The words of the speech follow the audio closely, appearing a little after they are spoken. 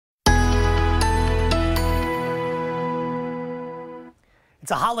It's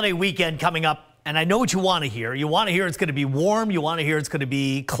a holiday weekend coming up, and I know what you want to hear. You want to hear it's going to be warm. You want to hear it's going to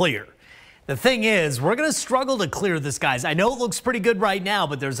be clear. The thing is, we're going to struggle to clear the skies. I know it looks pretty good right now,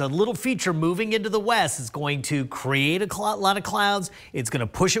 but there's a little feature moving into the west. It's going to create a lot of clouds. It's going to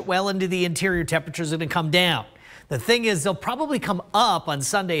push it well into the interior. Temperatures are going to come down. The thing is, they'll probably come up on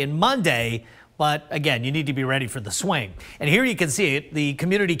Sunday and Monday. But again, you need to be ready for the swing. And here you can see it, the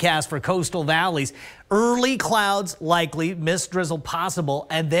community cast for coastal valleys. Early clouds likely, mist drizzle possible,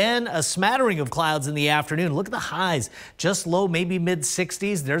 and then a smattering of clouds in the afternoon. Look at the highs, just low, maybe mid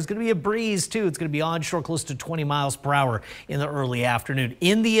 60s. There's going to be a breeze too. It's going to be onshore close to 20 miles per hour in the early afternoon.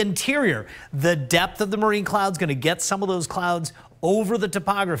 In the interior, the depth of the marine clouds going to get some of those clouds over the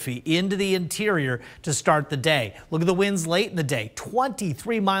topography into the interior to start the day. Look at the winds late in the day,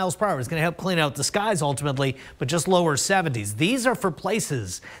 23 miles per hour. It's going to help clean out the skies ultimately, but just lower 70s. These are for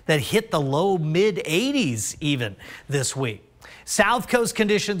places that hit the low mid 80s even this week. South coast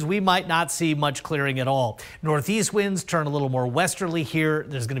conditions, we might not see much clearing at all. Northeast winds turn a little more westerly here.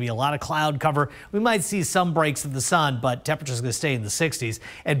 There's going to be a lot of cloud cover. We might see some breaks of the sun, but temperatures are going to stay in the 60s.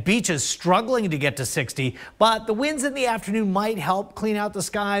 And beaches struggling to get to 60, but the winds in the afternoon might help clean out the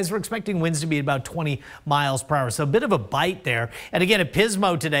skies. We're expecting winds to be about 20 miles per hour, so a bit of a bite there. And again, at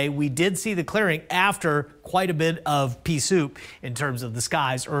Pismo today, we did see the clearing after quite a bit of pea soup in terms of the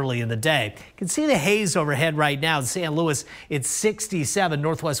skies early in the day. You can see the haze overhead right now. In San Luis, it's 67,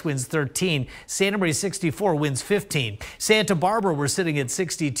 northwest winds 13. Santa Maria 64, winds 15. Santa Barbara, we're sitting at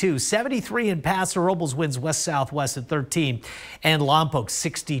 62. 73 in Paso Robles, winds west-southwest at 13. And Lompoc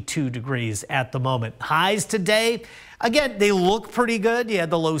 62 degrees at the moment. Highs today, again, they look pretty good. You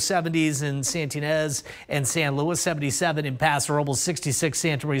had the low 70s in Santa Ynez and San Luis, 77 in Paso Robles, 66,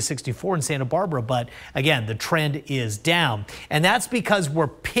 Santa Maria 64 in Santa Barbara. But again, the trend is down. And that's because we're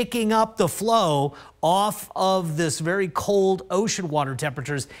picking up the flow off of this very cold ocean water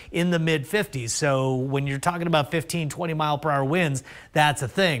temperatures in the mid 50s. So when you're talking about 15, 20 mile per hour winds, that's a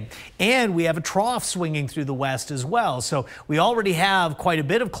thing. And we have a trough swinging through the west as well. So we already have quite a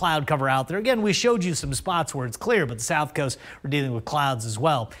bit of cloud cover out there. Again, we showed you some spots where it's clear, but the south coast, we're dealing with clouds as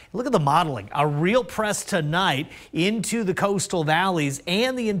well. Look at the modeling. A real press tonight into the coastal valleys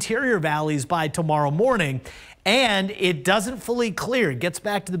and the interior valleys by tomorrow morning. And it doesn't fully clear. It gets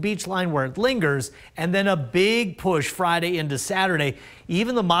back to the beach line where it lingers, and then a big push Friday into Saturday.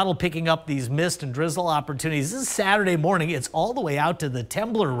 Even the model picking up these mist and drizzle opportunities. This is Saturday morning. It's all the way out to the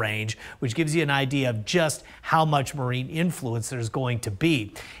Tembler range, which gives you an idea of just how much marine influence there's going to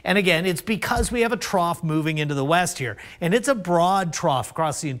be. And again, it's because we have a trough moving into the west here. And it's a broad trough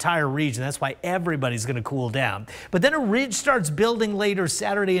across the entire region. That's why everybody's going to cool down. But then a ridge starts building later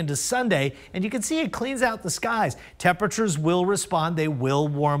Saturday into Sunday, and you can see it cleans out the skies. Temperatures will respond. They will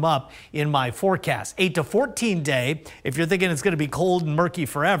warm up in my forecast. 8 to 14 day, if you're thinking it's going to be cold and murky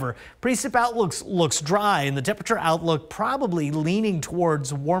forever, precip outlook looks dry, and the temperature outlook probably leaning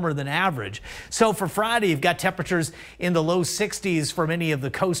towards warmer than average. So for Friday, you've got temperatures in the low 60s for many of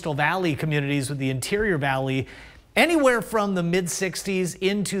the coastal valley communities, with the interior valley anywhere from the mid 60s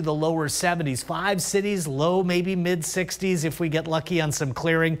into the lower 70s. 5 cities, low, maybe mid 60s if we get lucky on some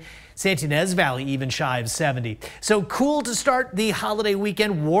clearing. Santa Ynez Valley even shy of 70. So cool to start the holiday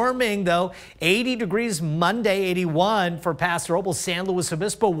weekend. Warming though, 80 degrees Monday, 81 for Paso Robles. San Luis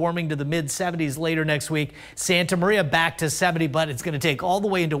Obispo warming to the mid 70s later next week. Santa Maria back to 70, but it's going to take all the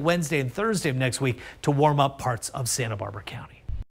way into Wednesday and Thursday of next week to warm up parts of Santa Barbara County.